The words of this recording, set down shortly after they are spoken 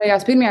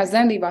tajās pirmajās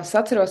dzemdībās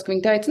atceros, ka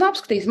viņi teica,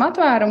 apskatīsim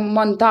atvērumu,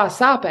 man tā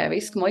sāpēja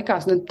viss, ka man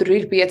likās, tur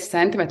ir 5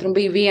 centimetri, un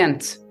bija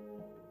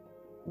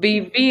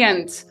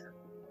viens.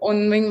 Un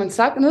viņi man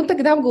saka,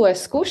 tagad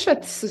apgulēs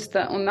kušetes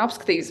un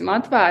apskatīsim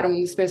atvērumu,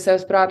 un es pie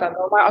sevis prātā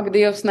domāju, ak,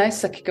 Dievs,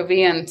 nesaki, ka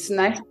viens,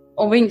 ne.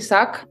 Un viņi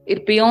saka,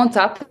 ir pilns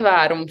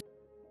atvērums.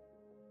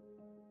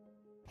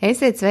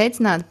 Esiet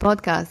sveicināti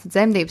podkāstu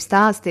Dzemdības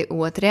stāsti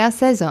 2.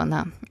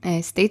 sezonā.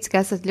 Es ticu,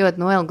 ka esat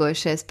ļoti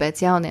noilgojušies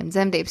pēc jauniem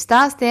dzemdības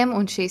stāstiem,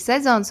 un šī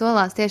sezona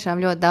solās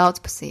tiešām ļoti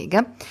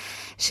daudzpusīga.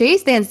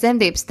 Šīs dienas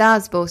dzemdības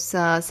stāsts būs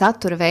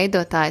satura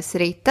veidotājs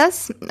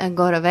Ritas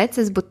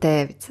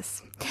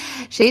Goroveca-Butēvicas.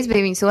 Šīs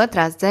bija viņas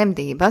 2.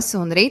 dzemdības,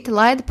 un Rita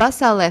laida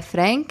pasaulē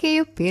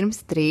Frenkiju pirms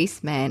 3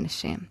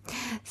 mēnešiem.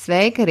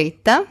 Sveika,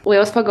 Rita!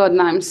 Liels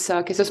pagodinājums,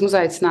 ka es esmu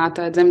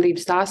uzaicināta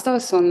dzemdības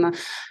stāstos, un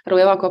ar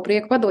lielāko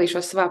prieku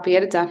padalīšos savā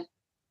pieredzē.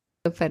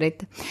 Super,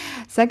 Rita.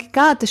 Saki,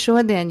 kā tu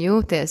šodien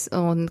jūties,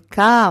 un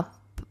kā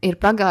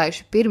ir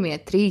pagājuši pirmie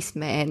 3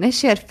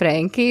 mēneši ar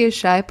Frenkiju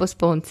šai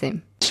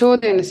puspuncim?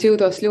 Šodien es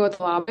jūtos ļoti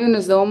labi, un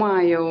es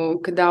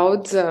domāju, ka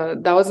daudz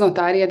no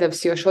tā ir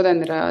iedevis, jo šodien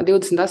ir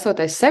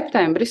 28.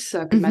 septembris,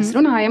 kad mēs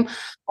runājam,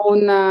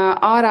 un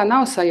ārā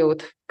nav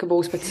sajūta, ka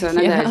būs pēc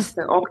nedēļas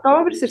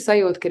oktobris, ir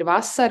sajūta, ka ir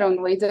vasara, un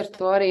līdz ar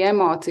to arī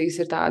emocijas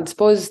ir tādas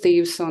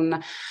pozitīvas,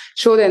 un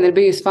šodien ir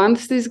bijusi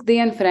fantastiska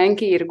diena,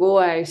 Frenkija ir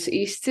gulējusi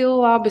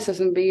izcili labi, es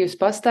esmu bijusi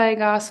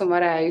pastaigās un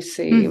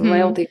varējusi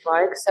veltīt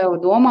laiku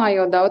sev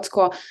domājot daudz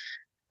ko.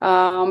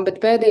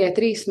 Bet pēdējie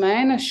 3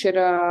 mēneši ir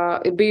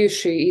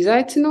bijuši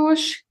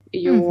izaicinoši,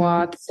 jo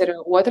tas ir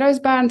 2.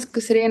 bērns,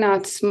 kas ir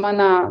ienācis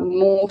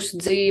mūsu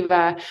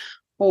dzīvē,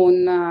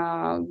 un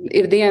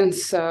ir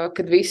dienas,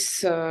 kad viss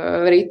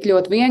rit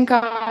ļoti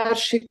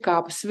vienkārši, kā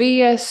pa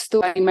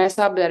sviestu, mēs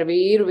abi ar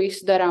vīru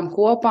visu darām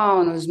kopā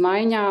un uz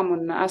maiņām,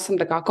 un esam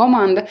tā kā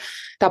komanda.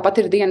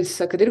 Tāpat ir dienas,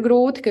 kad ir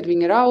grūti, kad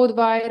viņi raud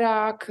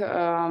vairāk,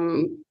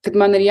 kad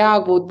man ir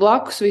jābūt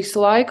blakus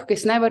visu laiku, ka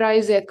es nevaru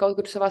aiziet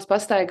kaut kur savās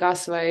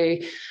pastaigās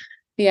vai...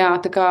 Jā,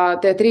 tā kā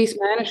tie 3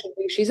 mēneši ir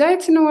bijuši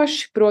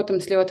izaicinoši,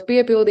 protams, ļoti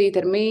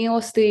piepildīti ar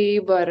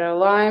mīlestību, ar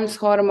laimes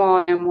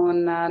hormoniem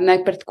un ne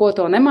pret ko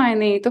to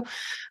nemainītu.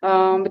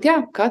 Bet jā,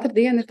 katra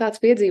diena ir tāds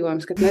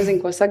piedzīvojums, kad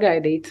nezinu, ko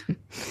sagaidīt.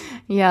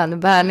 Jā,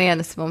 bērni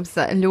ienes mums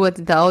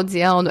ļoti daudz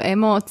jaunu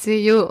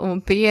emociju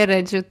un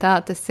pieredžu, tā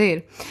tas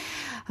ir.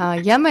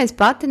 Ja mēs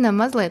patinam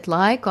mazliet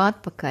laiku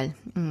atpakaļ,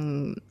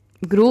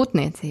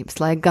 grūtniecības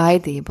laiku,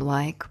 gaidību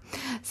laiku.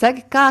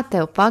 Saki, kā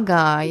tev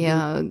pagāja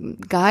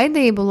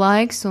gaidību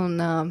laiks un,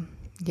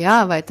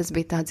 vai tas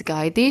bija tāds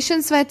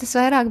gaidīšanas, vai tas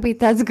vairāk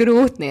bija tāds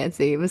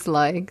grūtniecības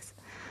laiks?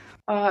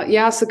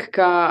 Jāsaka,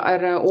 ka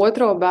ar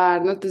 2.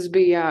 bērnu tas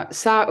bija,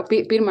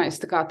 pirmais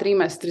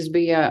trimestris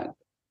bija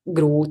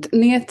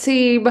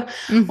grūtniecība,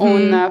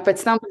 un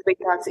pēc tam tas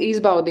bija tāds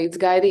izbaudīts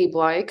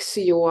gaidību laiks,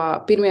 jo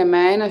pirmie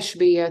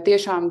mēneši bija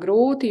tiešām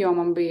grūti, jo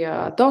man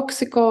bija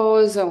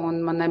toksikoze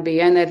un man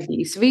nebija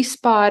enerģijas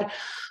vispār,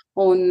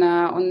 un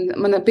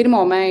mana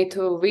pirmo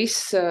meitu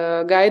viss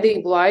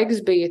gaidību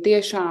laiks bija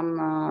tiešām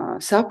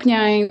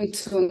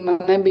sapņains, un man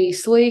nebija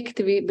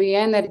slikti,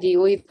 bija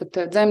enerģija līdz pat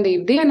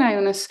dzemdību dienai,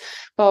 un es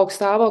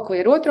paaugstu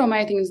stāvoklī ar 2.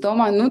 meitiņu, es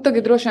domāju,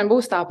 tagad droši vien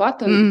būs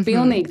tāpat un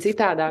pilnīgi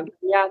citādāk.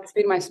 Jā, tas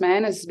 1.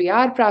 mēnesis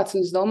bija ārprāts,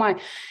 un es domāju,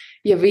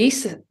 ja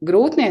visa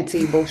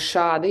grūtniecība būs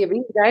šāda, ja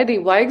visa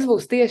gaidību laiks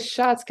būs tieši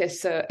šāds, ka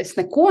es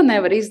neko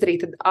nevaru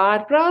izdarīt, tad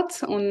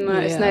ārprāts, un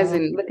es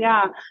nezinu, bet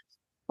jā.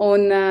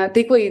 Un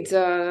tiklīdz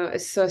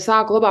es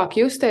sāku labāk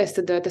justies,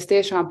 tad tas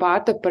tiešām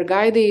pārtapa par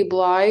gaidību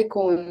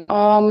laiku. Un,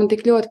 man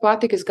tik ļoti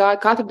patika, es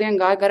katru dienu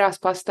gāju garās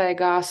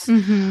pastaigās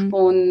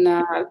un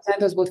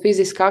centos būt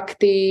fiziski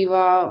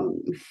aktīva.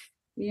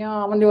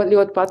 Jā, man ļoti,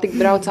 ļoti patika,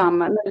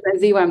 braucām, mēs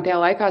dzīvojam tajā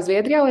laikā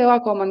Zviedrijā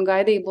lielāko manu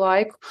gaidību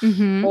laiku,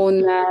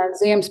 un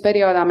ziemas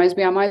periodā mēs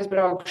bijām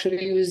aizbraukuši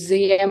arī uz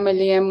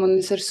ziemeļiem, un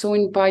es ar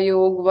suņu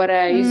pajūgu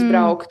varēju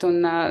izbraukt,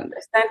 un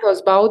es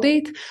centos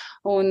baudīt,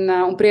 un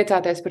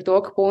priecāties par to,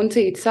 ka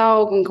puncītis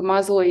aug, un ka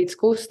mazlītis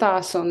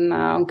kustās, un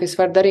ka es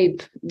varu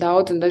darīt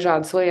daudz un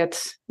dažādas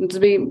lietas. Un tas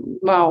bija,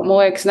 man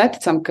liekas,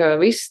 neticam, ka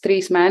visas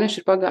 3 mēneši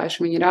ir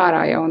pagājuši, viņi ir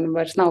ārā jau un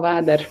vairs nav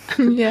vēdera.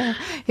 Jā,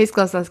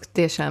 izklausās, ka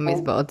tiešām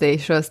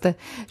izbaudīju šos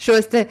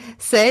te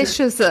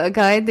 6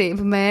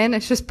 gaidību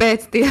mēnešus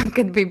pēc tiem,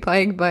 kad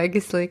bija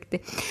baigi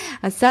slikti.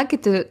 Saki,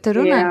 tu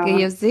runā, ka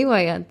jūs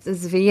dzīvojāt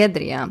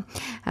Zviedrijā,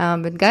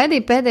 bet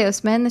gaidību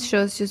pēdējos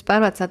mēnešos jūs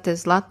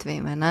pārvācāties uz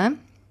Latviju, vai ne?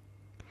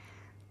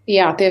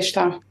 Jā, tieši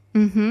tā.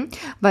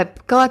 Vai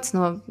kāds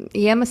no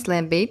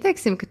iemesliem bija,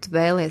 teiksim, ka tu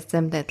vēlies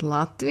dzemdēt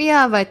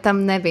Latvijā, vai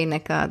tam nebija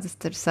nekādas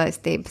tur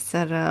saistības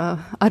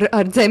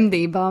ar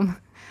dzemdībām?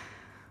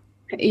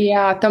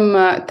 Jā,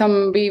 tam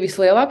bija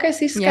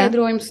vislielākais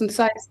izskaidrojums un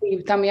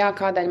saistība tam,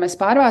 kādēļ mēs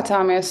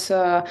pārvācāmies.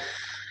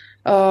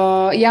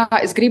 Jā,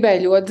 es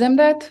gribēju ļoti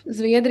dzemdēt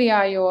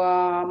Zviedrijā, jo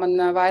man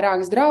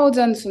vairākas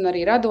draudzenes un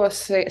arī rados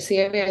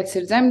sievietes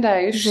ir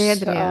dzemdējušas.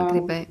 Zviedrijā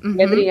gribēju.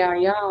 Zviedrijā,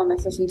 jā, un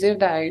es esmu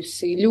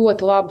dzirdējusi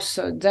ļoti labus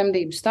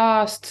dzemdību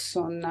stāstus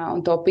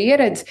un to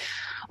pieredzi.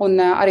 Un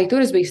arī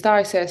tur es biju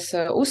stājusies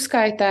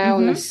uzskaitē,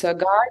 un es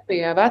gāju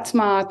pie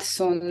vecmātes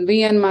un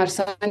vienmēr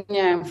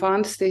saņēmu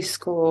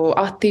fantastisku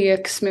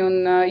attieksmi un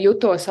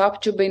jutos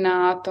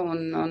apčubināta,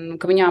 un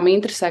ka viņām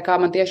interesē, kā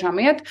man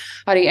tiešām iet.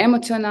 Arī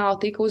emocionāli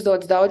tika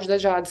uzdots daudz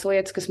dažādas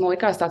lietas, kas man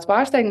likās tāds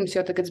pārsteigums,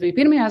 jo tad, kad es biju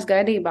pirmajās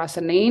gaidībās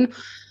ar Nīnu,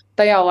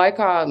 tajā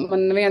laikā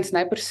man neviens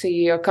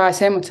neprasīja, kā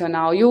es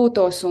emocionāli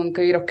jūtos un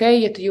ka ir ok,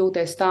 ja tu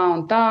jūties tā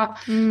un tā.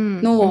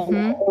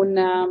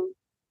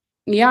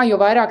 Jā, jo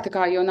vairāk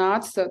jo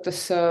nāca tas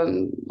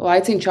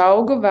laiciņš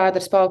auga,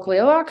 vēders palika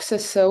lielāks,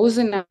 es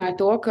uzzināju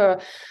to, ka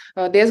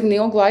diezgan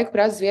ilgu laiku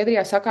prasa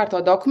Zviedrijā sakārto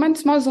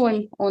dokumentus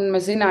mazulim, un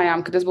mēs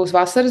zinājām, ka tas būs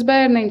vasaras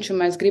bērniņš, un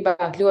mēs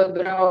gribētu ļoti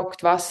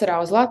braukt vasarā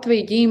uz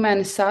Latviju,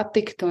 ģimeni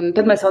satikt, un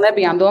tad mēs vēl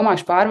nebijām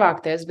domājuši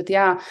pārvākties, bet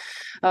jā,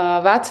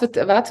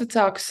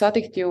 vecvecākus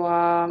satikt, jo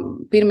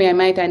pirmajai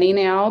meitai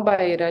Nīnai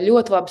Albai ir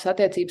ļoti labas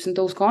attiecības un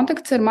tuvs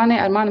kontakts ar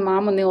manu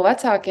mammu un Nilu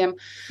vecākiem.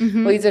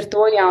 Līdz ar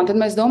to, jā, un tad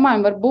mēs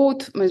domājam,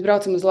 varbūt mēs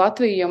braucam uz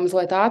Latviju jau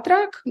mazliet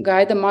ātrāk,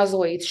 gaidam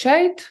mazliet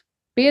šeit,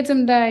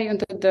 piedzemdēju, un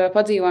tad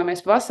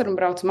padzīvojamies vasaru un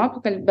braucam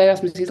atpakaļ.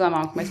 Beigās mēs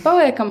izlēmām, ka mēs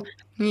paliekam.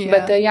 Jā.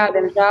 Bet, jā,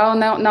 diemžēl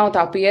nav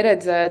tā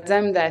pieredze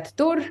dzemdēt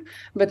tur,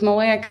 bet man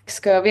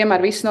liekas, ka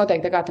vienmēr viss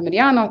notiek tā, kā tam ir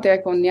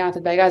jānotiek, un jā,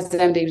 tad beigās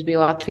dzemdības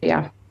bija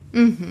Latvijā.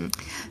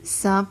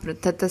 Sapratu.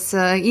 Tad tas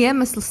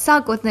iemesls,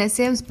 sākotnējais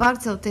iemesls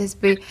pārcelties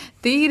bija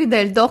tīri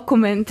dēļ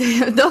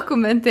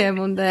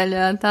dokumentiem un dēļ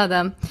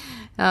tādām,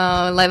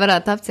 lai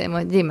varētu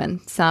apciemot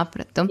ģimeni.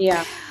 Sapratu. Jā.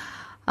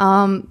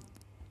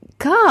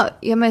 Kā,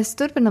 ja mēs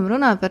turpinam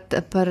runāt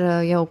par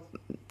jau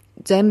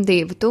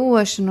dzemdību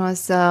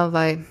tuvošanos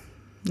vai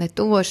ne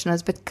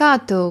tuvošanos, bet kā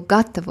tu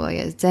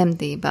gatavojies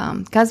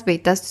dzemdībām? Kas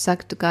bija tas, tu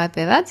saki, tu gāji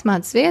pie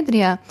vecmātes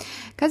Zviedrijā,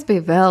 kas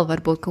bija vēl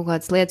varbūt kaut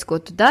kādas lietas, ko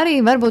tu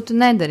darīji, varbūt tu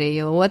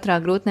nedarīji, jo otrā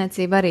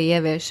grūtniecība arī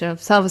ievieš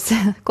savas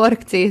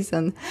korekcijas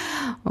un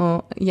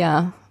jā,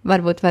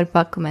 varbūt var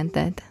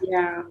pakomentēt.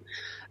 Jā.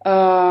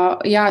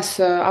 Jā, es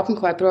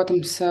apmeklēju,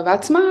 protams,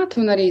 vecmāti,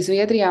 un arī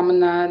Zviedrijā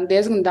man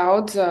diezgan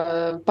daudz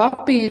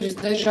papīrus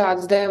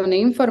dažādas deva un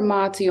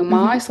informāciju,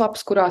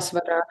 mājaslapas, kurās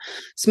var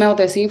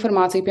smelties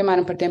informāciju,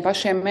 piemēram, par tiem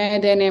pašiem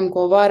mēdieniem,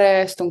 ko var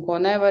ēst un ko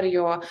nevar,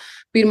 jo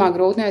pirmā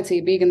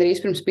grūtniecība bija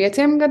gandrīz pirms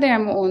 5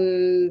 gadiem, un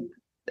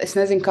es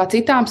nezinu, kā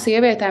citām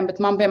sievietēm,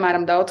 bet man,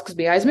 piemēram, daudz, kas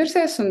bija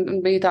aizmirsies,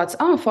 un bija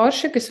tāds,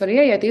 forši, kas var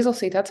ieiet,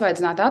 izlasīt,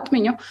 atsvaidzināt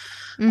atmiņu.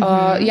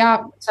 Jā,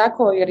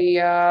 sekoju arī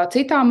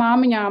citām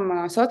māmiņām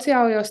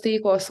sociālajos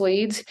tīklos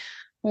līdzi.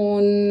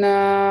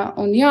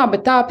 Un jā,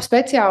 bet tā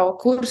speciāli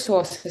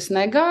kursos es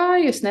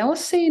negāju, es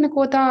nelasīju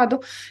neko tādu,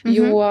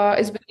 jo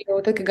es biju,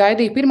 tad, kad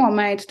gaidīju pirmo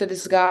meitu, tad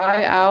es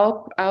gāju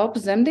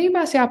elpas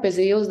dzemdībās, jā, pie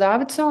Zīles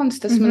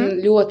Davidsons. Tas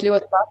man ļoti,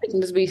 ļoti patika,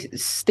 un tas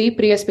bija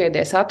stipri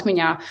iespiedies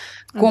atmiņā,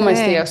 ko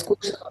mēs tajos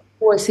kursos,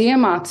 ko es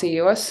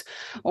iemācījos.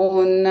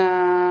 Un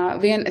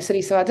es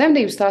arī savā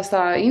dzemdības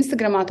stāstā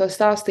Instagramā to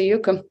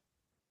stāstīju, ka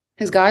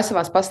es gāju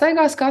savās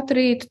pastaigās katru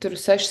rītu, tur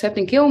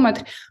 6-7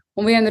 kilometri,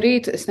 un vienu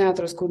rītu, es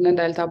neatceros, kur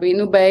nedēļa tā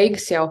bija,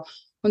 beigas jau.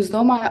 Un es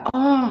domāju,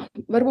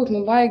 varbūt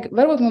man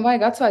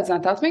vajag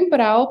atsvaidzināt atmiņu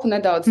par elpu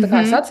nedaudz, tā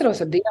kā es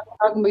atceros ar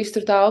diafragmu, visu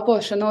tur tā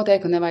elpošana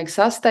notiek un nevajag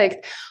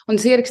sasteigt. Un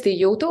es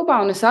ierakstīju YouTube'ā,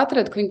 un es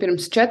atradu, ka viņi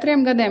pirms 4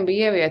 gadiem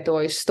bija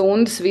ievietojuši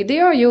stundas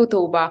video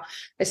YouTube'ā.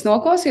 Es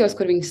noklausījos,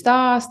 kur viņi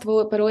stāst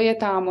par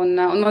lietām, un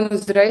man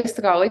uzreiz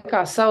tā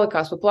kā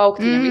salikās pa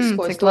plauktiņam visu,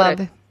 ko es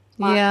toreiz.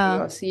 Jā.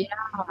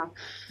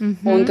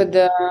 Un tad,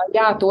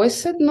 jā, to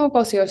es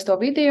noklausījos to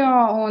video,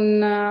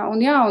 un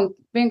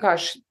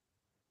vienkārši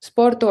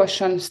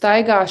sportošana,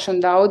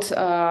 staigāšana, daudz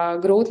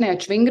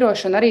grūtnieču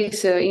vingrošana, arī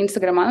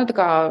Instagramā,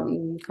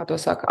 kā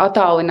to saka,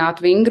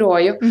 attālināt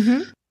vingroju.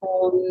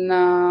 Un,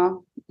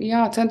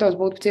 jā, centos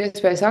būt pēc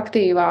iespējas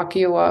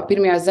aktīvāk, jo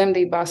pirmajās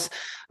dzemdībās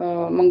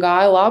man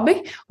gāja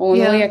labi,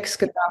 un liekas,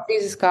 ka tā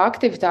fiziskā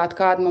aktivitāte,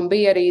 kāda man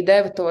bija, arī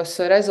deva tos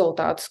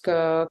rezultātus,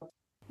 ka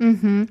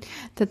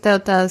Tad tev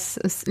tās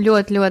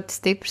ļoti, ļoti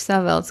stipri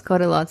savēlts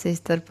korelācijas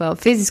starp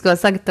fizisko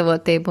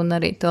sagatavotību un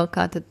arī to,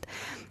 kā tad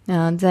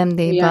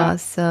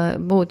dzemdībās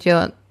būt, jo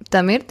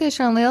tam ir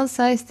tiešām liela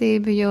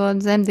saistība, jo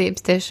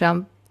dzemdības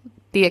tiešām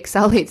tiek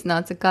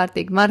salīdzināts ar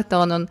kārtīgu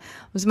maratonu, un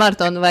uz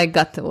maratonu vajag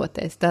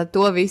gatavoties. Tā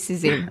to visi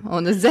zina,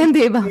 un uz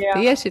dzemdībām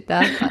tieši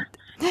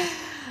tāpat.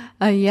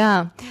 Jā,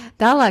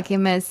 tālāk, ja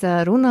mēs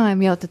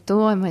runājam, jau tad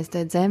tojamies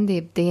tai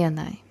dzemdību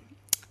dienai.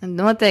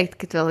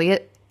 Noteikti, ka vēl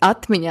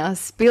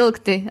atmiņās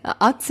spilgti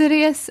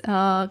atceries,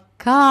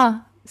 kā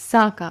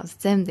sākās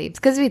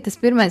dzemdības. Kas bija tas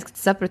pirmais, kad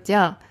tu saprati,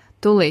 jā,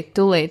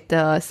 tūlīt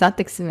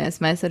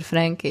satiksimies mēs ar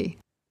Frenkiju?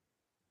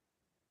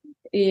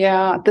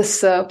 Jā, tas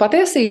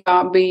patiesībā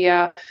bija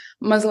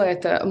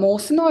mazliet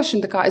mulsinoši,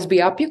 tā kā es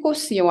biju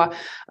apjukusi, jo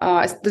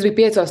tas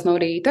bija 5 no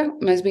rīta.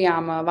 Mēs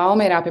bijām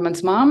Valmierā pie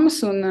manas mammas,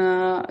 un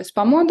es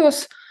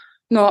pamodos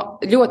no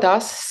ļoti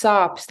asas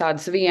sāpes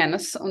tādas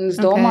vienas, un es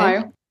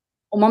domāju,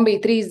 un man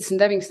bija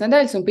 39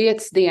 nedēļas un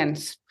 5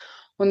 dienas.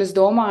 Un es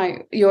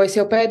domāju, jo es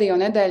jau pēdējo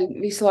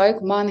nedēļu visu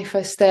laiku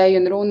manifestēju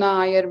un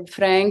runāju ar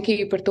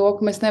Frenkiju par to,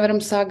 ka mēs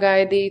nevaram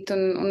sagaidīt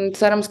un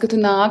cerams, ka tu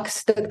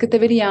nāksi tad, kad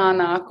tev ir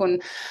jānāk.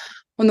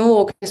 Un Un,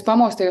 lūk, es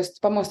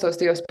pamostos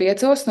tajos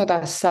 5 no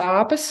tās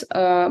sāpes.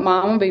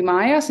 Māma bija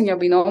mājās, viņa jau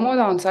bija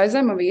nomodā un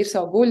aizēma vīrs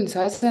savu guļu un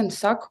aizēma un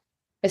saku,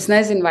 es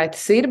nezinu, vai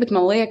tas ir, bet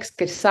man liekas,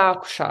 ka ir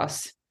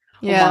sākušās.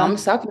 Un mamma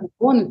saka,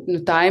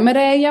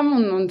 taimerējam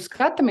un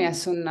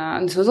skatāmies, un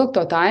es uzliku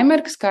to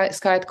taimeru, kas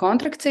skaita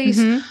kontrakcijas,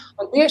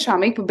 un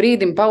tiešām ik pa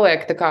brīdim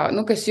paliek tā kā,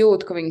 ka es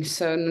jūtu, ka viņas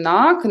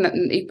nāk,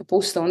 ik pa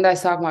pusstundai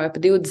sākumā vai pa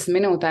 20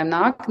 minūtēm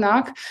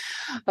nāk,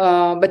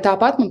 bet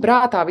tāpat man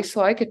prātā visu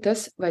laiku ir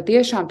tas, vai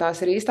tiešām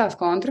tās ir īstās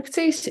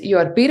kontrakcijas,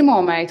 jo ar pirmo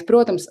meitu,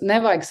 protams,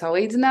 nevajag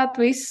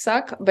salīdzināt, visi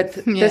saka, bet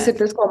tas ir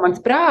tas, ko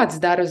mans prāts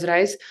dara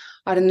uzreiz.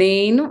 Ar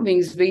Nīnu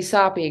viņas bija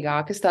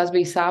sāpīgākas, tās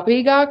bija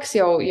sāpīgākas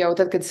jau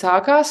tad, kad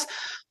sākās,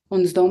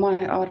 un es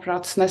domāju,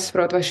 ārprātus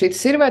nesaprotu, vai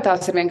šīs ir, vai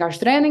tās ir vienkārši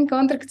trēniņa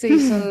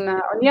kontrakcijas, un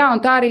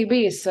tā arī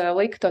bija, es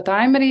liku to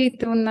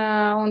taimerīt,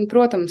 un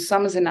protams,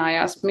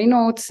 samazinājās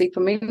minūtes, ik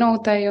pa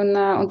minūtei,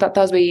 un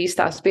tās bija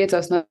īstās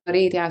 5 no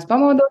rīta, es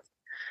pamodos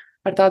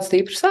ar tādu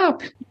stipru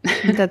sāpi.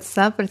 Tad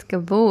saprat, ka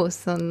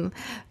būs, un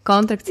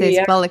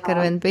kontrakcijas palika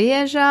arvien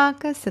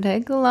biežākas,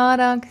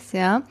 regulārākas,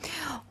 jā.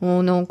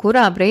 Un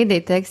kurā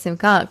brīdī, teiksim,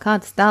 kā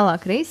tas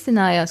tālāk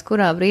risinājās,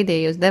 kurā brīdī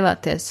jūs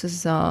devāties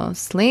uz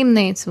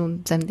slimnīcu un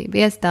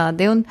dzemdību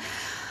iestādi, un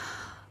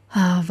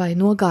vai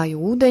nogāja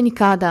ūdeņi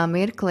kādā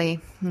mirklī?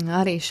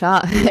 Arī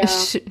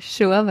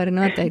šo var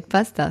noteikti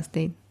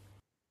pastāstīt.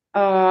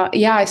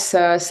 Es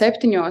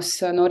 7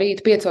 no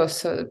rīta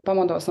 5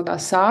 pamodos no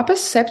tās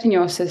sāpes, 7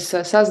 es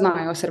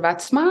sazinājos ar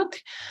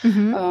vecmāti,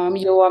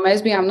 jo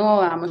mēs bijām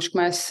nolēmuši,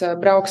 ka mēs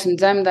brauksim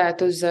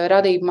dzemdēt uz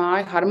radību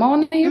māju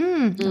Harmoniju.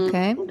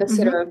 Tas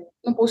ir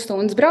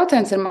pusstundas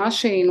brauciens ar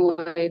mašīnu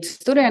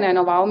līdz turienē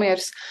no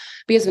Valmieras.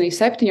 Piezvanīju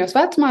 7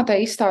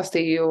 vecmātei,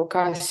 izstāstīju,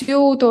 kā es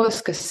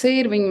jūtos, kas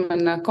ir. Viņi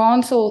man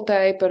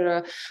konsultēja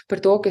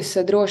par to, ka es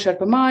droši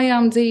varu pa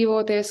mājām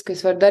dzīvoties, ka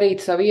es varu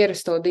darīt savu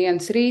ierasto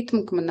dienas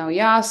ritmu, ka man nav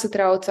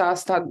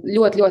jāsatraucās. Tā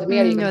ļoti, ļoti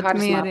mierīgi un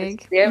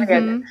harismātiski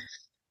sieviete.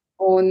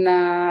 Un,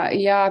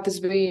 tas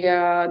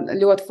bija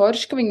ļoti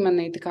forši, ka viņi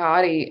manī tā kā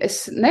arī,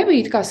 es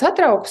nebiju tā kā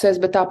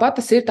satraukusies, bet tāpat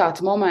tas ir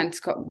tāds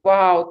moments, ka,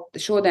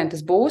 šodien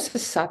tas būs,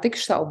 es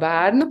satikšu savu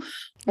bērnu,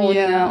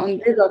 un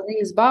dzirdot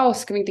viņas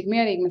balsi, ka viņi tik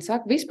mierīgi man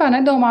saka, vispār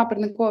nedomā par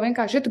neko,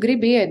 vienkārši, ja tu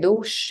gribi iet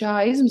dušā,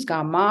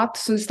 izmazgā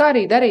matus, un es tā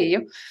arī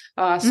darīju.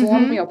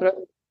 Somi jau,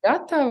 protams,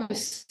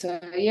 gatavs,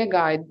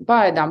 iegāju,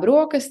 paēdām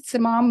brokastis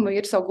ar mammu,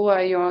 ir savu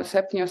gulēju, jo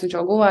 7 viņš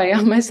jau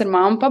gulējām, mēs ar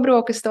mammu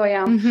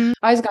pabrokastojām,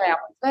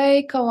 aizgājām uz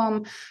veikalam,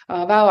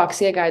 vēlāk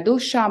iegāju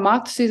dušā,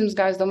 matus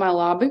izmazgāju, es domāju,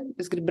 labi,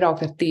 es gribu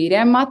braukt ar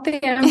tīriem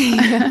matiem.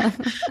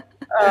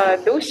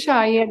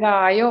 Dušā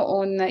iegāju,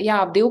 un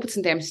ap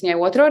 12. es viņai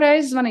 2.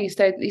 reizi zvanīju,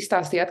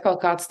 izstāstīju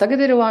atkal, kāds tagad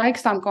ir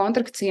laiks tām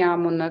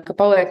kontrakcijām, un ka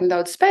paliek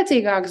nedaudz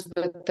spēcīgāks,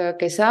 bet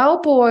ka es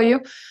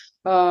elpoju,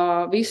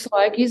 visu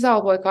laiku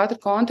izelpoju katru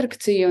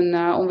kontrakciju,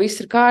 un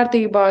viss ir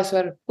kārtībā, es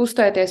varu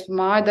kustēties pa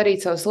māju,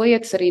 darīt savas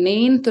lietas, arī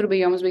Nīna tur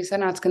bija, jo mums bija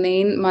sanāca, ka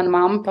mana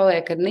mamma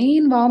paliek ar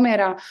Nīnu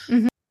Valmierā,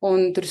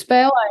 un tur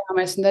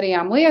spēlējāmies un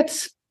darījām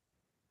lietas.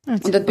 Un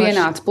tad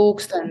pienāca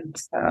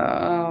pulkstenis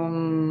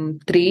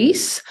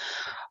 3,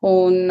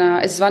 un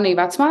es zvanīju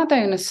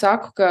vecmātei, un es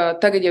saku, ka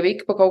tagad jau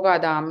ik pa kaut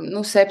kādām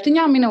 7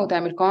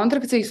 minūtēm ir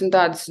kontrakcijas, un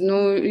tādas,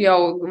 jau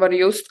var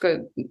just, ka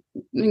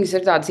viņas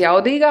ir tādas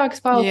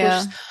jaudīgākas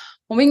palikušas.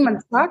 Un viņi man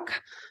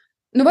saka,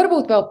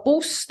 varbūt vēl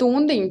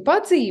pusstundiņu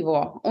padzīvo,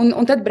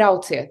 un tad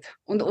brauciet.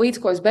 Un līdz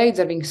ko es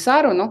beidzu ar viņu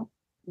sarunu,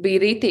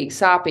 bija ritīgi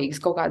sāpīgas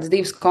kaut kādas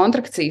 2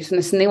 kontrakcijas,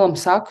 un es Nilam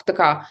saku, tā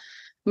kā,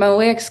 man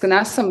liekas, ka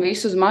nesam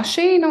visu uz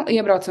mašīnu,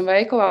 iebraucam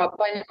veikalā,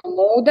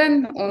 paņemam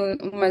ūdeni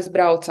un mēs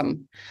braucam.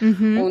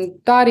 Un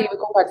tā arī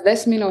kaut kāds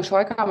 10 minūšu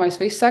laikā mēs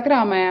visi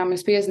sakrāmējām.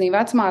 Es piezvanīju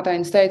vecmātei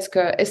un es teicu,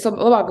 ka es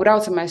labāk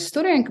braucam mēs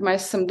turien, ka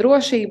mēs esam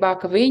drošībā,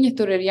 ka viņi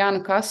tur ir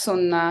jānekas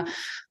un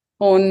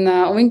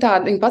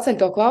viņi paceļ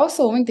to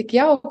klausulu, viņi tik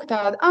jauka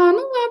tāda,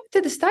 labi,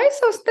 tad es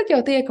taisos, tad jau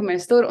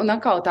tiekamies tur, un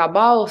atkal tā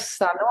balss,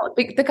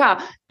 tā kā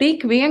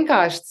tik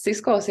vienkārši tas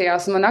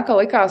izklausījās, un man atkal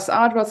likās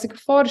ārprāts, cik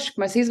forši,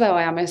 ka mēs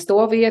izvēlējāmies to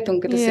vietu,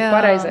 un ka tas ir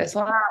pareizais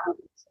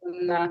lēmums,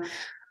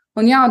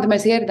 un tad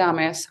mēs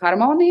ieradāmies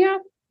Harmonijā,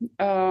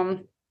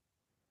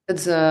 tad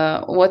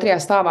 2.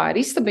 stāvā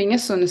ir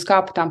istabiņas, un es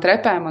kāpu tām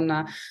trepēm,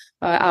 un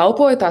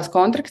elpoju tās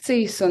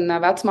kontrakcijas, un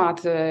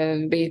vecmāte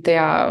bija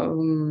tajā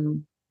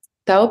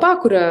telpā,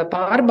 kur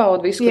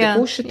pārbauda visu,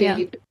 kur puša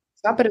tīri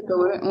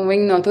aparatūra, un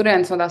viņi no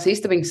turienes no tās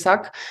istabiņas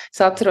saka,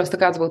 es atceros, tā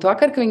kāds būtu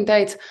vakar, ka viņi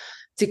teica,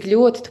 cik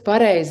ļoti tu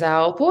pareizi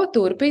elpo,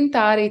 turpini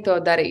tā arī to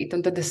darīt.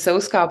 Un tad es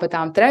uzkāpu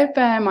tām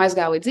trepēm,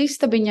 aizgāju līdz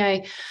istabiņai,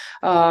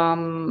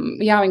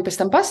 viņi pēc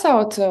tam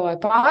pasauca, lai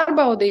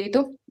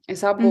pārbaudītu,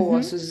 es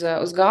apgulos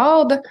uz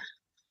galda,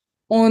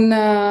 un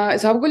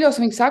es apguļos,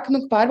 un viņi saka,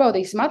 ka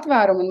pārbaudīsim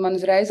atvērumu, un man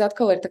uzreiz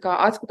atkal ir tā kā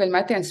atpakaļ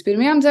metiens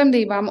pirmajām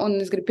dzemdībām, un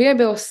es gribu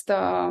piebilst,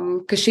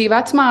 ka šī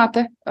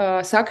vecmāte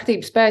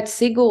sakritības pēc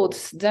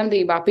Siguldas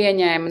dzemdībā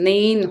pieņēma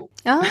Nīnu.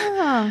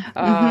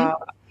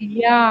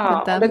 Jā, un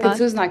tad, kad es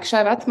Tāpat. uzzināju, ka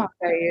šai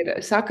vecmātei ir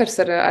sakars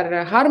ar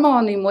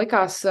harmoniju,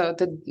 likās,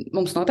 tad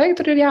mums noteikti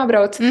tur ir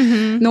jābrauc.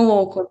 Nu,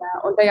 lūk,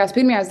 un tajās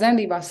pirmajās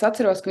dzemdībās es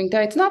atceros, ka viņi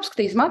teica, nu,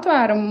 apskatīsim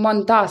atvērumu,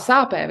 man tā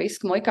sāpēja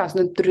viss, ka man likās,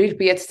 nu, tur ir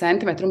 5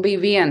 centimetri, un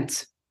bija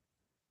viens.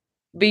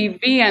 Bija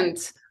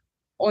viens.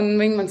 Un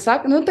viņi man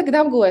saka, nu, tagad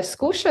apgulēs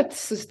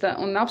kušetes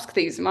un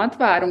apskatīsim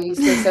atvērumu. Un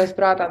es sev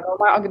prātā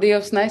domāju, ak,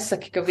 Dievs,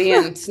 nesaki, ka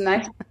viens, ne.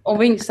 Un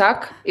viņi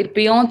saka, ir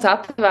pilns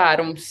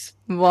atvērums.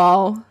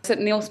 Wow!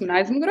 Nils man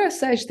aizmugurē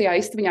sēž tajā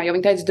istabiņā, jo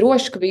viņi teica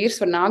droši, ka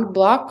vīrs var nākt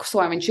blakus,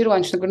 lai viņš ir, lai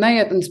viņš nekur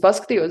neiet. Un es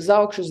paskatījos uz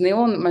augšu uz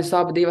Nilu, un mēs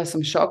abi divi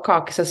esam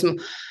šokā, ka es esmu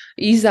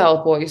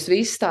izelpojusi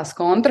visas tās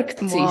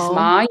kontrakcijas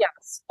mājās.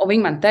 Un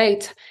viņi man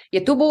teica,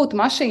 ja tu būtu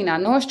mašīnā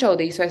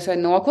nošķaudījusies vai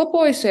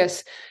noklapojusies,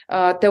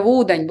 tev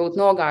ūdeņi būtu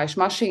nogājuši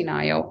mašīnā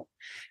jau.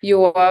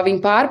 Jo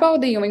viņi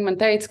pārbaudīja, un viņi man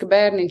teica, ka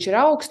bērniņš ir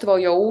augstu, vēl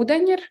jau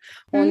ūdeņi ir.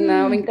 Un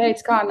viņi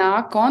teica, kā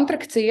nāk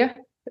kontrakcija,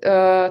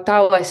 tā,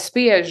 lai es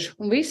spiežu.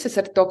 Un visas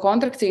ar to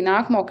kontrakciju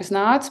nākamo, kas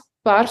nāca,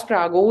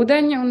 pārsprāga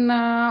ūdeņi,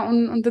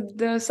 un tad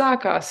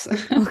sākās.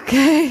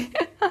 Okay.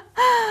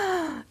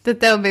 Tad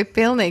tev bija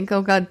pilnīgi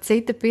kaut kāda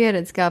cita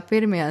pieredze kā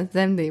pirmajās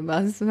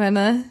dzemdībās, vai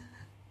ne?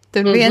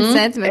 Tur 1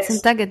 centimetrs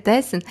un tagad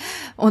 10.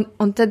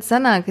 Un tad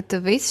sanāk, ka tu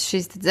visas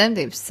šīs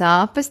dzemdības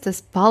sāpes,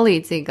 tas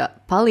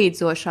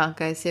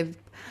palīdzošākais, ja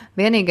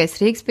vienīgais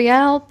rīks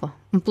bija elpa.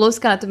 Un plus,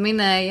 kā tu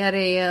minēji,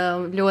 arī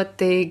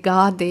ļoti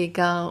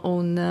gādīgā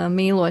un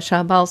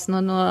mīlošā balss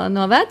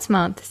no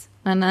vecmātes,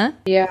 vai ne?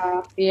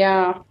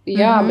 Jā,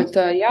 bet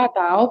tā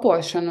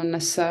elpošana, un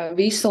es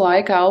visu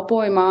laiku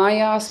elpoju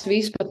mājās,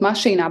 visu pat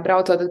mašīnā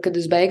braucot, kad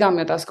uz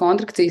beigām, jo tās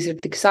kontrakcijas ir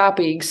tik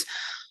sāpīgas.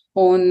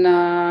 Un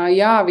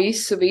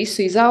visu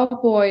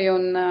izelpoju,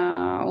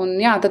 un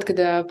tad, kad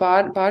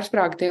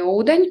pārsprāga tie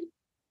ūdeņi,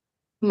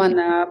 man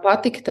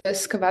patika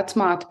tas, ka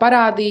vecmāte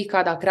parādīja,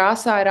 kādā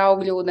krāsā ir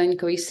augļūdeņi,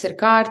 ka viss ir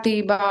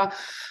kārtībā,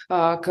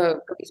 ka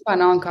vispār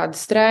nav nekāda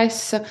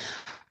stresa.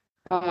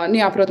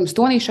 Protams,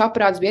 tonīšu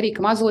aparāts bija arī,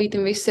 ka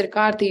mazulītim viss ir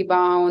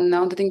kārtībā, un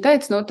tad viņi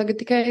teica,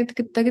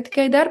 tagad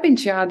tikai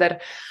darbiņš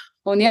jādara.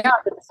 Un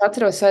tad es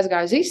atceros,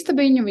 aizgāju uz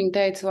istabiņu, viņi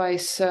teica, lai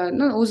es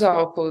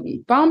uzauku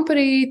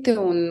pamparīti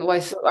un lai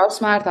es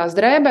apsmēru tās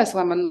drēbēs,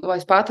 lai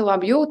es pati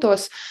labi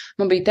jūtos.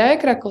 Man bija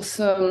tēkrekls,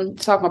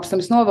 sākumā pēc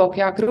tam es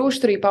novilku,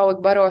 krūšturī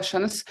palika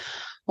barošanas.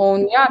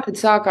 Un tad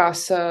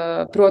sākās,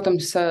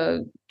 protams,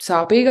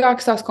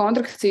 sāpīgākas tās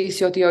kontrakcijas,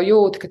 jo tu jau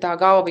jūti, ka tā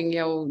galviņa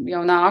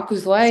jau nāk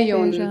uz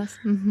leju. Tas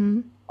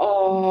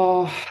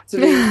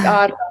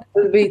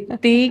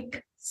bija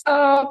tik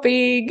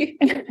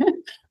sāpīgi.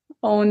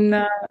 Un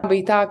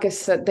bija tā, ka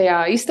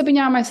tajā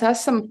istabiņā mēs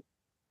esam,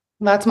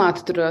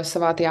 vecmāte tur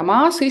savā tajā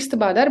māsu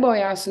istabā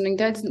darbojās, un viņa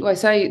teica, lai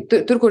es eju,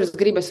 tur, kur es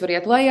gribu, es varu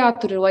iet lejā,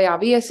 tur ir lejā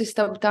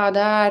viesistaba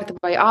tāda ērta,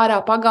 vai ārā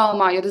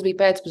pagalmā, jo tas bija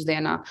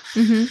pēcpusdienā.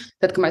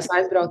 Tad, kad mēs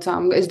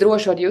aizbraucām, es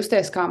droši varu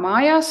justies kā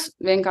mājās,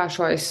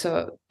 vienkārši lai es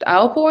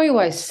elpoju,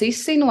 lai es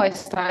sisinu, lai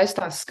es taisu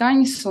tās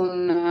skaņas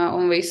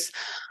un viss.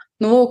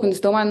 Nu, lūk, un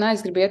es domāju,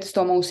 es gribu iet uz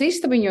to mūsu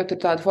istabiņu, jo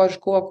tur tāda forša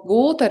koku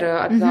gulta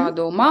ar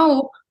tādu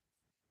malu.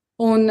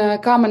 Un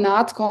kā man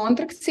nāca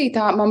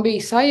kontrakcija, man bija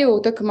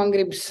sajūta, ka man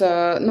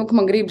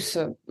gribas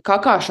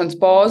kakāšanas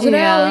pozu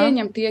reāli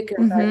ieņemt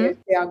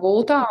tajā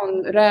gultā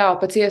un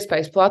reāli pēc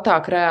iespējas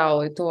platāk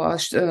reāli to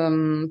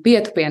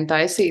pietupienu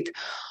taisīt.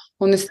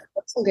 Un es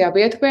esmu tajā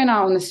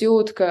pietupienā un es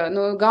jūtu, ka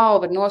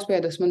galva ir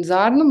nospiedus man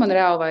zarnu, man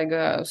reāli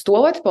vajag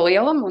stoleti pa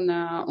lielam un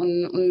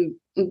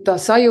tā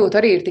sajūta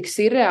arī ir tik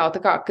sirreāla,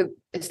 tā kā, ka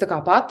es tā kā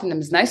pati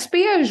nemaz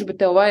nespiežu, bet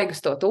tev vajag uz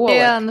to toleti.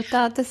 Jā,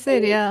 tā tas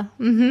ir, jā.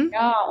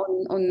 Jā,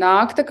 un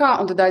nāk tā kā,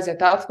 un tad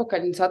aiziet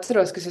atpakaļ, un es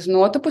atceros, ka es esmu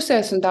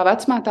notupusies, un tā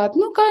vecmāte tāda,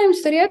 kā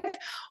jums tur iet?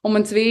 Un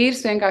mans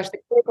vīrs vienkārši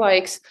tik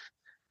pieklājīgs,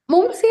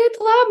 mums iet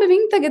labi,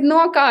 viņi tagad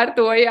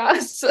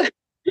nokārtojās.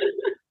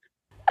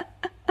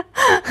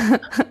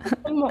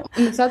 Un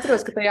es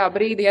atceros, ka tajā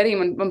brīdī arī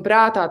man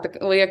prātā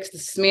liekas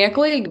tas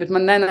smieklīgi, bet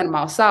man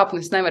nenormāli sāp, un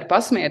es nevaru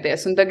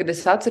pasmieties. Un tagad es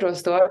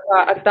atceros to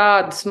ar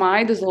tādu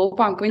smaidu uz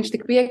lūpām, ka viņš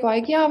tik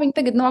pieklājīgi, viņi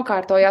tagad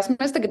nokārtojās,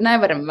 mēs tagad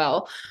nevaram vēl.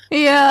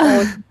 Jā.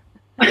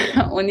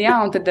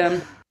 Un tad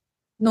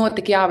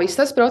notika, viss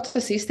tas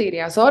process,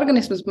 iztīrījās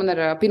organisms, man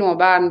ar pirmo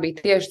bērnu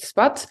bija tieši tas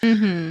pats.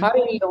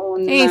 Arī,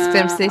 īsti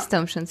pirms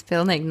iztumšanas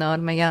pilnīgi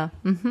norma, jā.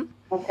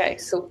 Ok,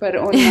 super.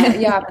 Un,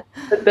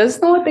 tad tas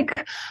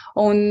notika.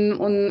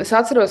 Un es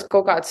atceros, ka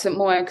kaut kāds,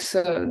 man liekas,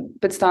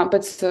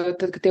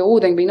 tad, kad tie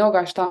ūdeņi bija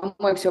nogājuši,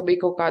 man liekas, jau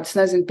bija kaut kādas,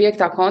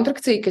 5.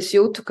 kontrakcija, kas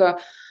jūtu, ka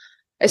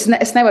es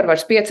nevaru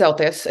vairs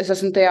piecelties. Es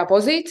esmu tajā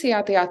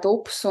pozīcijā, tajā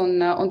tupas, un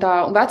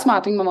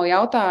vecmāte viņa man vēl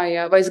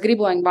jautāja, vai es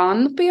gribu, lai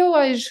vannu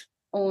pielaiž.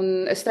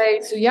 Un es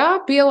teicu,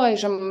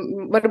 pielaižam,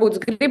 varbūt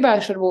es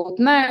gribēšu,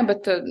 varbūt nē,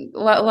 bet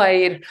lai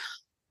ir.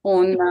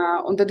 Un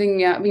tad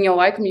viņa jau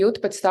laikam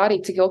jūta pēc tā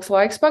arī, cik ilgs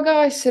laiks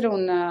pagājis ir,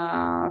 un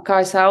kā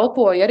es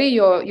elpoju arī,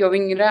 jo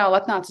viņi reāli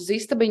atnāca uz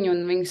istabiņu,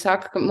 un viņi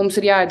saka, ka mums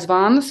ir jāiet uz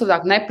vannu,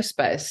 savādāk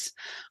nepaspēs.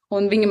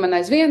 un viņa man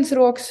aiz vienas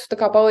rokas tā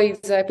kā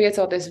palīdzēja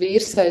piecelties,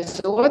 vīrs aiz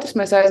otras.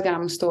 Mēs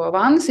aizgājām uz to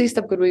vannas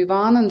istabu, kur bija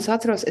vanna, un es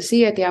atceros, es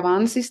ietu tajā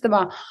vannas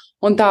istabā,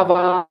 un tā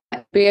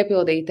vanna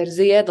piepildīta ar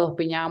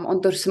ziedlapiņām,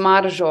 un tur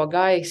smaržo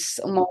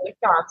gaiss, un man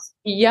likās,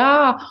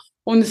 jā,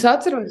 un es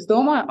atceros,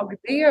 domāju, ak,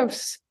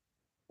 Dievs,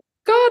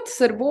 kā tas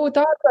var būt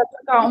ārprāt,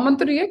 un man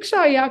tur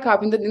iekšā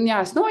jākāp, un tad,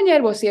 jā, es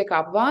noņērbos,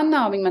 iekāpu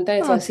vannā, viņi man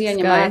teica, lai es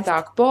ieņem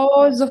ērtāku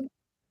pozu.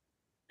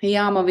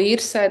 Jā, man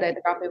vīrs sēdēja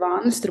tā kā pie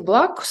vannas tur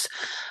blakus,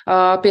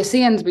 pie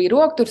sienas bija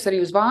rokturs,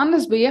 arī uz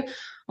vannas bija,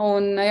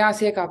 un jā,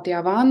 es iekāpu tajā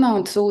vannā,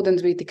 un tas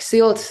ūdens bija tik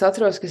silts, es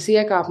atceros, ka es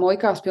iekāpu, man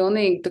likās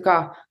pilnīgi tā kā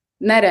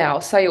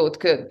nereāli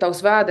sajūta, ka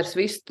tavs vēders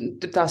viss,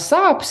 tur tās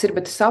sāpes ir,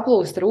 bet tas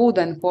saplūst ar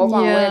ūdeni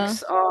kopā, man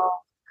liekas,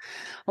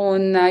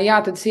 un jā,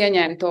 tad es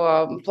ieņēmu to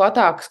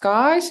platākas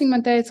kājas, viņi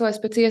man teica, lai es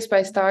pēc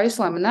iespējas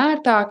tājas, lai man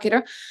ērtāk ir.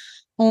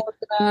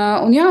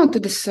 Un jā, un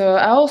tad es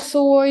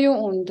elsoju,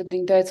 un tad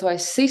viņi teica, lai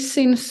es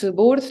sisins,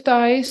 burtu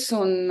tais,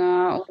 un,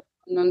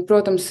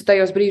 protams,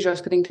 tajos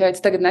brīžos, kad viņi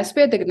teica, tagad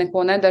nespied, tagad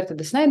neko nedara,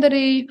 tad es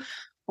nedarīju,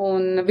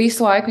 un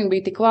visu laiku viņi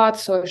bija tik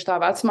klātesojuši tā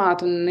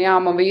vecmāte, un jā,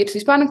 man vīrs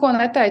vispār neko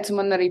neteica,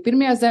 man arī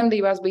pirmajās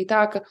dzemdībās bija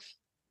tā, ka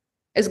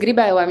es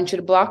gribēju, lai viņš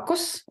ir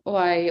blakus,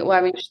 lai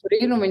viņš tur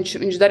ir, un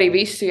viņš darīja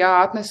visu, jā,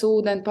 atnes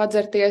ūdeni,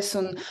 padzerties,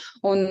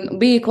 un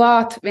bija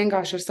klāt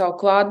vienkārši ar savu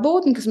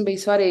klātbūtni, kas man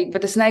bija svarīgi,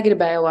 bet es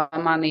negribēju, lai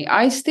mani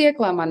aiztiek,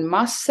 lai mani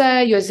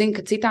masē, jo es zinu,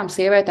 ka citām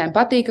sievietēm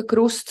patīk, ka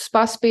krustus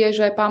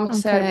paspiež vai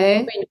pamasē ar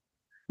bumbiņu.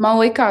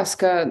 Man likās,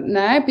 ka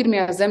nē,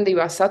 pirmajās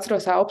dzemdībās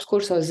atceros Alpas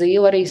kurso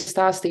Zīle arī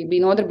stāstīja,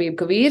 bija nodarbība,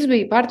 ka vīrs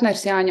bija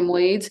partners jāņem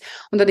līdzi,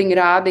 un tad viņi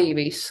rādīja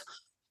visu.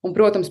 Un,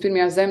 protams,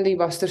 pirmajās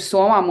dzemdībās tur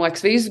somā, man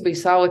liekas, viss bija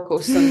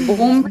salikusi, un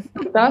bumbi,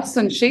 un tas,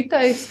 un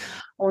šitais.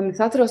 Un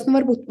es atceros,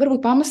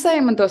 varbūt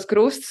pamasēja man tos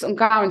krustus, un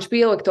kā viņš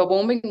pielika to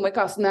bumbiņu, un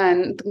likās, nē,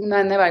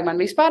 nevajag man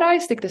vispār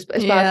aiztikt, es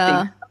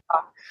pārstīju.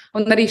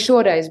 Un arī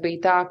šoreiz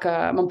bija tā, ka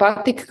man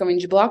patika, ka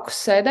viņš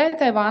blakus sēdēja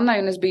tajā vannai,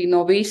 un es biju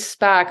no visas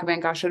spēka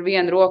vienkārši ar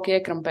vienu roku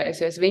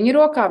iekrampējusies viņa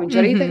rokā, viņš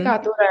arī tā kā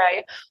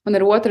turēja, un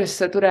ar otras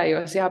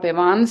turējos, jā, pie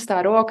vannas tā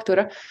roka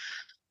tura.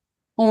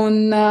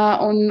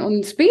 Un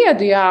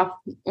spiedu, jā,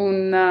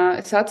 un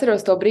es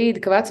atceros to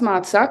brīdi, ka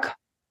vecmāte saka,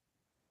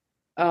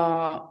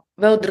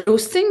 vēl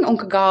drusciņu, un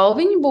ka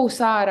galviņa būs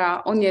ārā,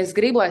 un ja es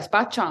gribu, lai es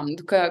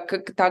pačamdu, ka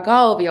tā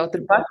galva jau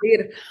tur pat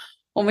ir,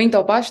 un viņa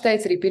to pašu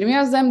teica arī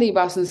pirmajās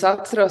dzemdībās, un es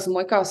atceros, un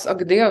likās,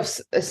 ak, Dievs,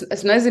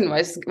 es nezinu,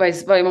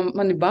 vai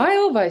man ir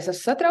bail, vai es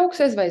esmu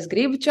satrauksies, vai es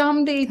gribu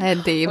čamdīt.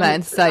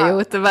 Dīvaina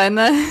sajūta, vai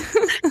ne?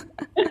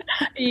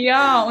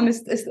 Jā, un es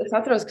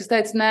atceros, ka es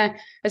teicu, nē,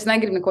 es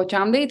negribu neko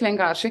čamdīt,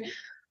 vienkārši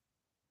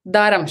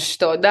daram,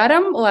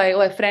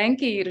 lai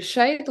Frenki ir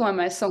šeit, lai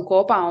mēs esam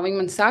kopā, un viņi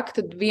man saka,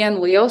 tad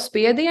vienu lielu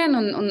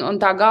spiedienu, un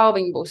tā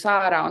galviņa būs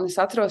ārā, un es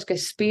atceros, ka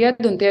es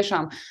spiedu, un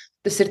tiešām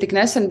tas ir tik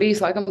nesen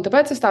bijis, laikam,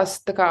 tāpēc es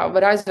tā kā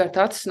varu aizvērt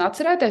acis un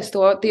atcerēties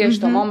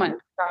tieši to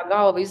momentu, kā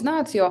galva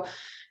iznāca, jo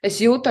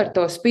es jūtu ar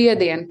to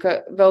spiedienu,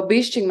 ka vēl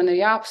bišķiņ man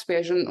ir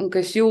jāpaspiež, un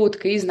ka es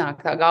jūtu, ka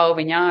iznāk tā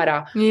galviņa ārā.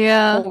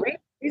 Jā. Un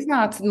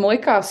iznāca, man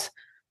likās,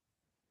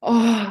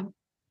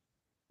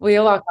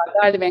 lielākā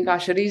daļa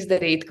vienkārši ir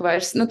izdarīt, ka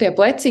vairs, tie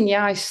pleciņi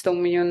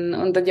jāizstumj,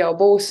 un tad jau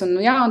būs, un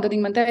tad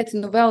viņi man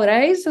teica,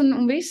 vēlreiz,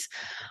 un viss.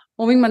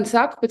 Un viņi man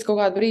saka pēc kaut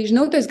kāda brīža,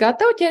 tu esi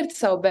gatava ķert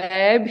savu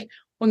bēbi,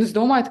 un es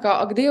domāju, tā kā,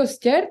 ak, Dievs,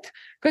 ķert,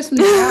 kas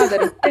man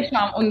jādara,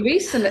 tiešām, un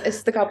viss, un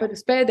es tā kā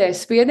pēc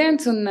pēdējais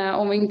spiediens, un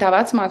viņi tā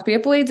vecmāte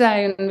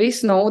piepalīdzēja, un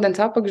visu no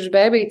ūdens apakšas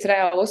bēbītes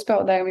reāli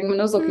uzpeldēja, un viņi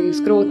man uzlika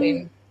viņas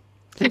krūtīm.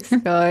 Tik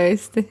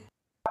skaisti.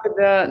 Kad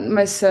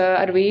mēs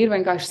ar vīru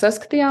vienkārši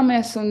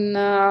saskatījāmies,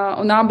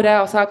 un abi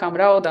reāli sākām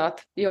raudāt,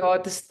 jo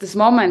tas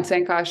moments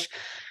vienkārši,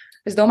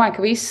 es domāju,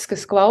 ka viss,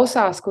 kas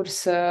klausās,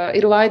 kuras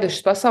ir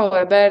laidušas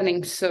pasaulē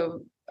bērniņus,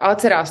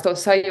 atcerās to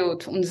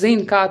sajūtu un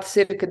zina, kā tas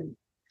ir, kad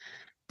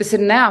tas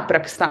ir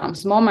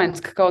neaprakstāms moments,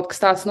 ka kaut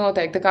kas tāds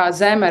notiek, tā kā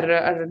zeme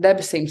ar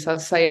debesīm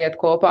sajiet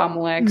kopā,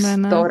 man liekas,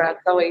 to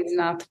varētu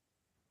salīdzināt.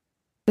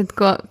 Tad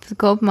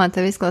kopumā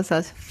tev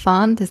izklausās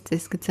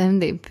fantastiska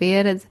dzemdību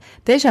pieredze,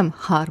 tiešām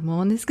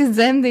harmoniskas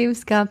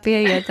dzemdības, kā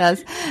pieietās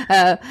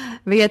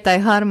vietai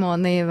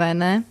harmonija, vai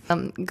ne?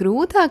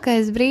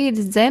 Grūtākais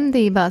brīdis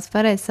dzemdībās,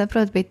 pareizi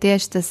saprot, bija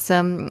tieši tas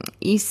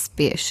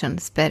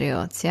izspiešanas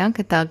periods, ja?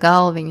 Kad tā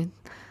galviņa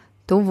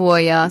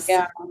tuvojās.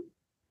 Jā,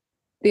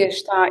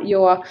 tieši tā,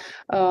 jo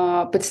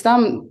pēc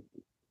tam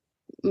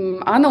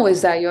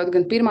analizējot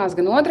gan pirmās,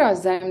 gan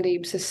otrās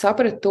dzemdības, es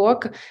sapratu to,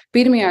 ka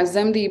pirmajās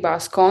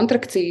dzemdībās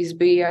kontrakcijas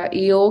bija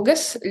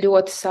ilgas,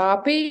 ļoti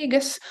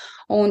sāpīgas,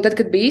 un tad,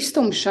 kad bija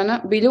iztumšana,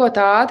 bija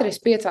ļoti ātri, es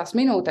 5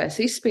 minūtēs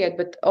izspied,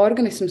 bet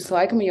organisms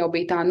laikam jau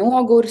bija tā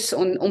nogurs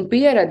un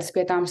pieredzis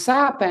pie tām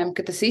sāpēm,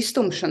 ka tas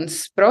iztumšanas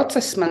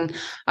process man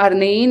ar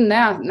Nīnu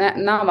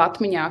nav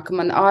atmiņā, ka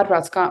man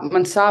ārprāts,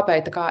 man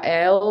sāpēja tā kā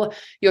elle,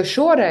 jo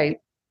šoreiz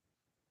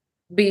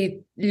bija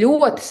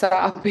ļoti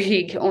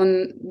sāpīgi, un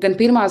gan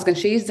pirmās, gan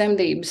šīs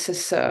dzemdības es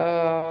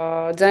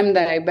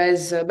dzemdēju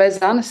bez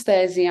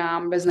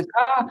anestēzijām, bez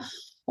nekā,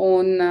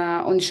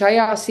 Un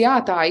šajās,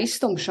 tā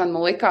iztumšana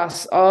man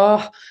likās,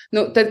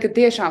 tad, kad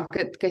tiešām,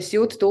 kad es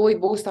jūtu tūlīt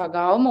būs tā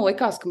galva, man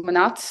likās, ka man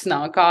acis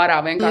nāk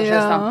ārā vienkārši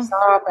aiz tām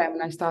sāpēm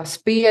un aiz tā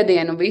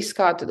spiedienu un viss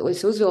kā tad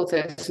es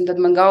uzvilcies. Un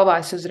tad man galvā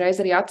es uzreiz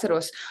arī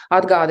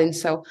atgādinu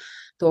sev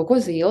to, ko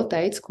Zīle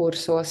teica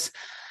kursos.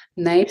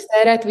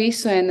 Neiztērēt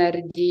visu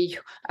enerģiju,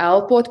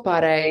 elpot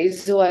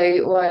pareizi,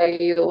 lai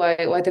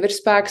tev ir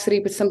spēks arī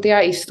pēc tam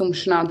tajā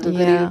iztumšanā. Tad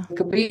arī,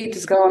 ka bija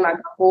tas galvenā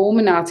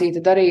kulminācija,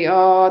 tad arī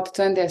tu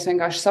centies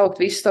vienkārši saukt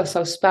visus tos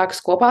savus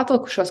spēkus kopā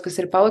atlikušos, kas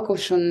ir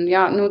palikuši.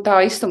 Un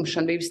tā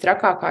iztumšana bija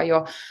vistrakākā,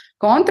 jo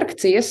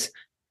kontrakcijas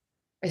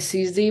es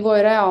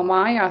izdzīvoju reāli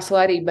mājās,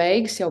 lai arī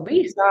beigas jau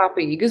bija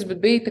sāpīgas,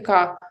 bet bija tā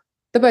kā,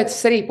 tāpēc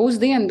es arī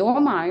pusdienu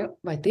domāju,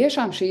 vai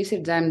tiešām šīs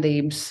ir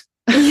dzemdības.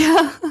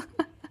 Jā.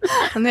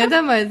 Un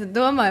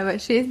domāju, vai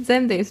šīs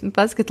dzemdības man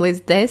paskat līdz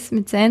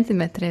 10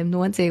 centimetriem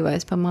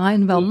nodzīvojas pa māju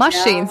un vēl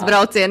mašīnas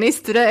braucienu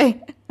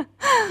izturēja.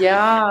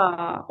 Jā,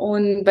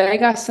 un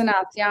beigās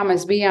sanāca,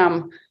 mēs bijām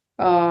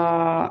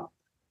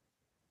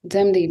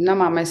dzemdību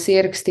namā, mēs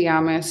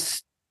ierakstījāmies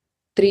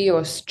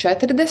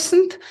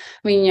 3:40.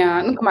 Viņa,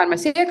 kamēr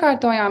mēs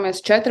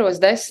iekārtojāmies,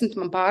 4:10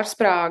 man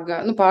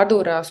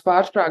pārdūrās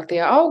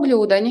tie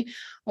augļūdeņi,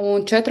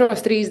 un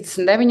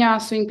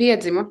 4:39 viņa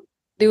piedzima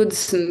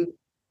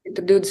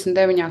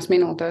 29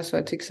 minūtēs, vai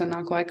cik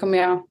sanāk laikam,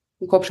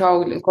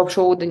 kopš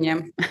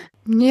ūdeņiem.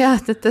 Jā,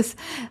 tad tas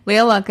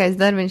lielākais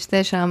darbiņš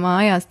tiešām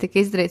mājās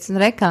tika izdarīts,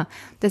 un rekā,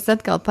 tas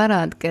atkal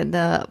parāda, ka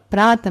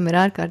prātam ir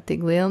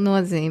ārkārtīgi liela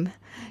nozīme.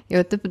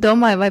 Jo tu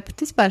domāji, vai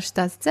pat vispār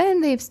tās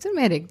dzemdības, tur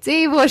mierīgi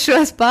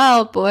dzīvošos,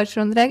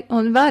 pālpošu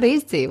un var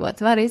izdzīvot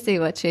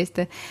šīs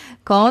te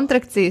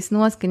kontrakcijas,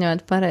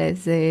 noskaņot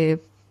pareizi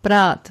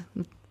prātu.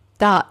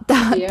 Tā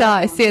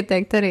es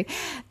ieteiktu arī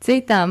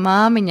citām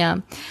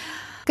māmiņām.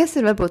 Kas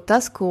ir varbūt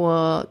tas, ko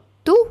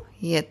tu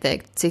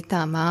ieteiktu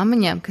citām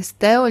māmiņām, kas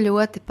tev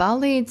ļoti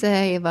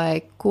palīdzēja,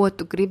 vai ko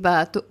tu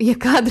gribētu, ja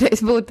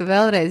kādreiz būtu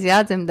vēlreiz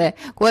jādzemdē,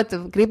 ko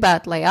tu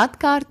gribētu, lai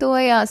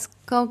atkārtojās,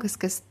 kaut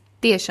kas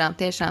tiešām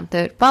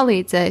tev ir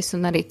palīdzējis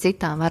un arī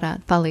citām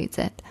varētu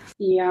palīdzēt?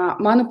 Jā,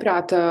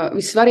 manuprāt,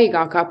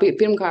 vissvarīgākā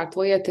pirmkārt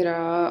lieta ir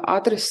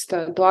atrast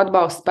to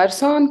atbalstu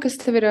personu, kas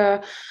tev ir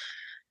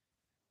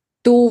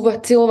tuva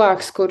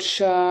cilvēks,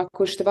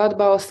 kurš tev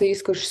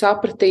atbalstīs, kurš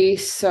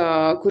sapratīs,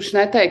 kurš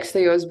neteiks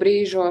tajos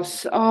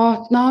brīžos,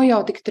 nav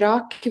jau tik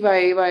traki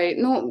vai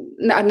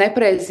ar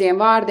nepareiziem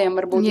vārdiem,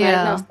 varbūt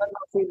mēģinās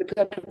atbalstīt, bet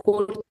ar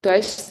kur tu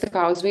esi tā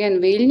kā uz vienu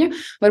viļņu.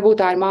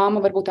 Varbūt tā ir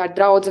māma, varbūt tā ir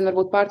draudzene,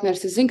 varbūt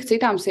partneris. Es zinu, ka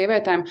citām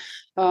sievietēm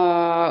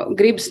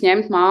gribas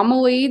ņemt māmu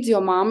līdzi,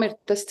 jo māma ir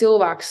tas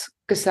cilvēks,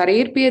 kas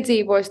arī ir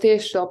piedzīvojis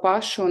tieši to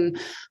pašu.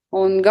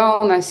 Un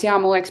galvenais,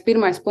 man liekas,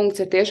 pirmais punkts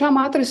ir tiešām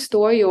atrast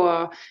to, jo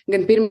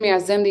gan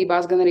pirmajās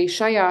dzemdībās, gan arī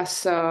šajās,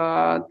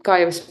 kā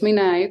jau es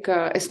minēju, ka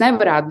es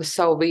nevarētu bez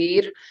savu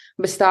vīru,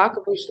 bez tā,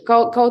 ka viņš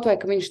kaut vai,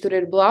 ka viņš tur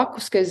ir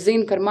blakus, ka es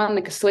zinu, ka ar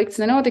mani nekas slikts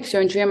nenotiks,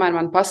 jo viņš vienmēr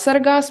man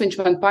pasargās, viņš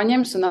man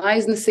paņems un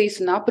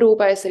aiznesīs un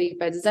aprūpēs arī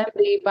pēc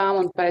dzemdībām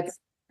un pēc,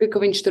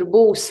 ka viņš tur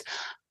būs.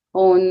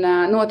 Un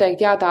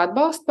noteikti, tā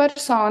atbalsta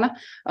persona.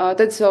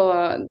 Tad es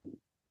vēl...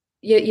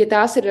 Ja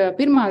tās ir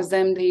pirmās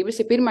dzemdības,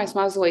 ja pirmais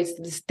mazlīts,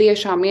 tad es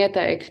tiešām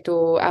ieteiktu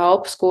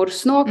elpas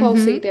kursus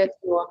noklausīties,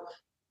 jo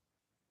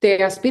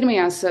tajās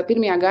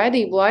pirmajā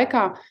gaidību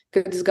laikā,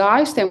 kad es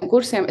gāju uz tiem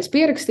kursiem, es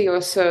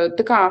pierakstījos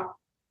tā kā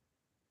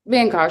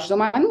vienkārši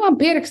domāju,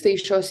 labi,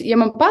 pierakstīšos, ja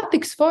man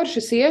patiks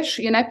forši, es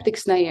iešu, ja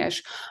nepatiks,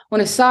 neiešu.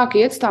 Un es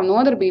sāku iet uz tām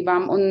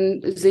nodarbībām, un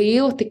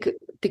Zīle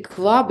tik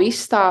labi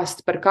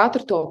izstāsta par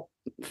katru to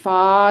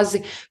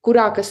fāzi,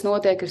 kurā kas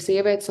notiek ar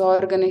sievietes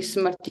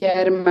organismu, ar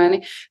ķermeni,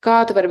 kā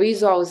tu vari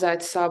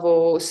vizualizēt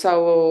savu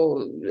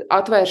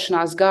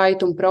atvēršanās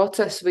gaitu un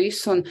procesu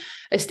visu, un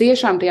es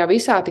tiešām tajā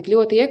visā tik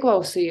ļoti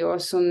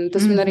ieklausījos, un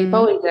tas man arī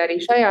palīdzēja arī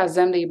šajās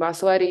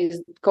dzemdībās, lai arī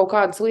kaut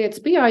kādas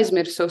lietas bija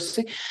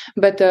aizmirsusi,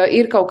 bet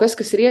ir kaut kas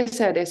ir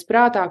iesēdies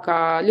prātā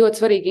kā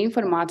ļoti svarīga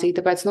informācija,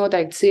 tāpēc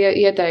noteikti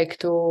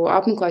ieteiktu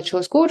apmeklēt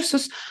šos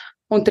kursus.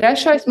 Un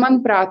trešais,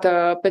 manuprāt,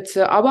 pēc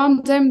abām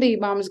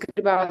dzemdībām es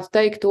gribētu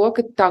teikt to,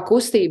 ka tā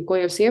kustība, ko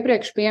jau es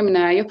iepriekš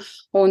pieminēju,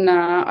 un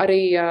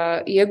arī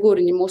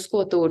iegurņa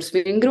muskulatūras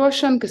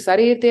vingrošana, kas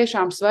arī ir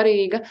tiešām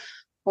svarīga,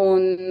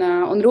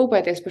 un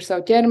rūpēties par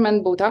savu ķermeni,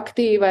 būt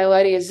aktīvai,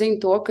 lai arī es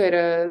zinu to, ka ir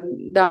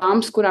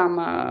dāmas,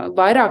 kurām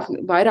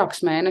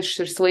vairākus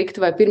mēnešus ir slikti,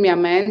 vai pirmajā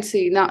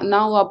mēnesī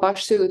nav labi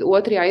pašsajūta,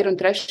 otrajā ir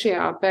un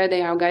trešajā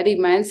pēdējā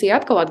gaidību mēnesī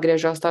atkal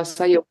atgriežas tā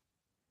sajūta.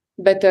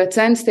 Bet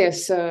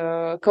censties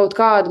kaut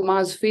kādu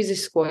mazu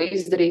fizisko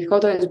izdarīt,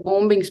 kaut kādas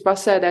bumbiņas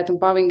pasēdēt un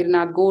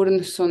pavingrināt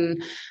gurnus un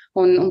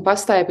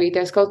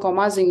pastaipīties kaut ko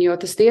maziņu, jo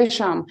tas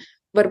tiešām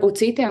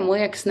varbūt citiem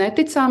liekas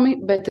neticami,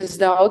 bet tas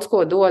daudz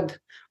ko dod.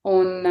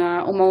 Un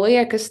man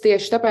liekas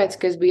tieši tāpēc,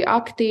 ka es biju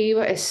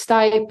aktīva, es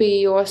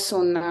staipījos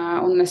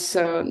un es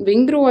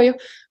vingroju.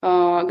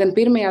 Gan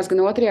pirmajās,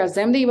 gan otrajās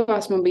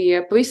dzemdībās man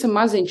bija pavisam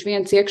maziņš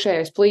viens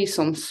iekšējais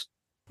plīsums.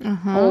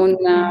 Un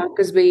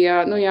kas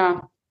bija,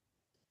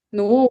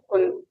 un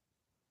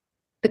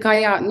tā kā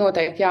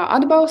noteikti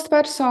atbalsta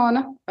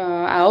persona,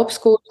 elpas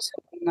kursi,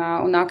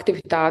 un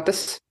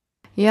aktivitātes.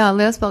 Jā,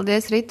 liels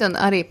paldies, Rita, un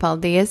arī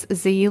paldies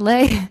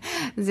Zīlei.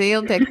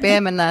 Zīle tiek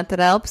pieminēta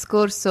ar elpas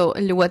kursu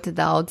ļoti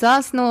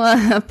daudzās no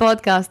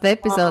podkāstu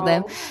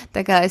epizodēm.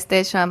 Tā kā es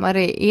tiešām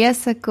arī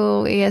iesaku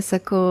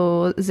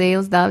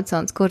Zīles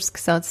Davidsons kursu,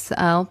 kas saucas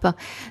Elpa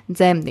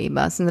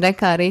dzemdībās. Un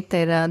rekā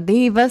Rita ir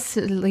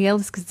 2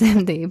 lieliskas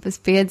dzemdības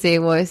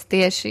piedzīvojusi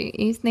tieši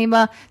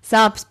īstenībā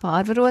sāpes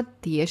pārvarot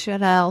tieši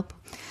ar elpu.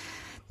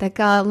 Tā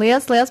kā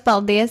liels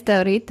paldies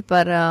tev, Rita,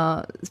 par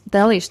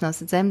dalīšanos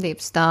ar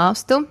dzemdību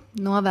stāstu.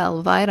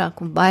 Novēlu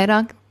vairāk un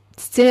vairāk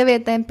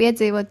sievietēm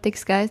piedzīvot tik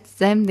skaistas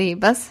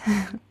dzemdības.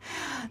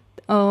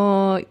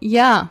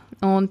 Jā,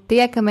 un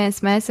tiekamies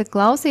mēs ar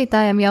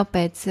klausītājiem jau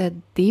pēc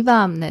 2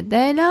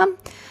 nedēļām,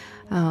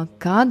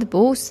 kad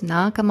būs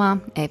nākamā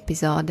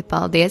epizode.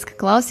 Paldies, ka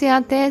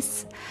klausījāties!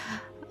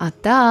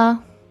 Atā!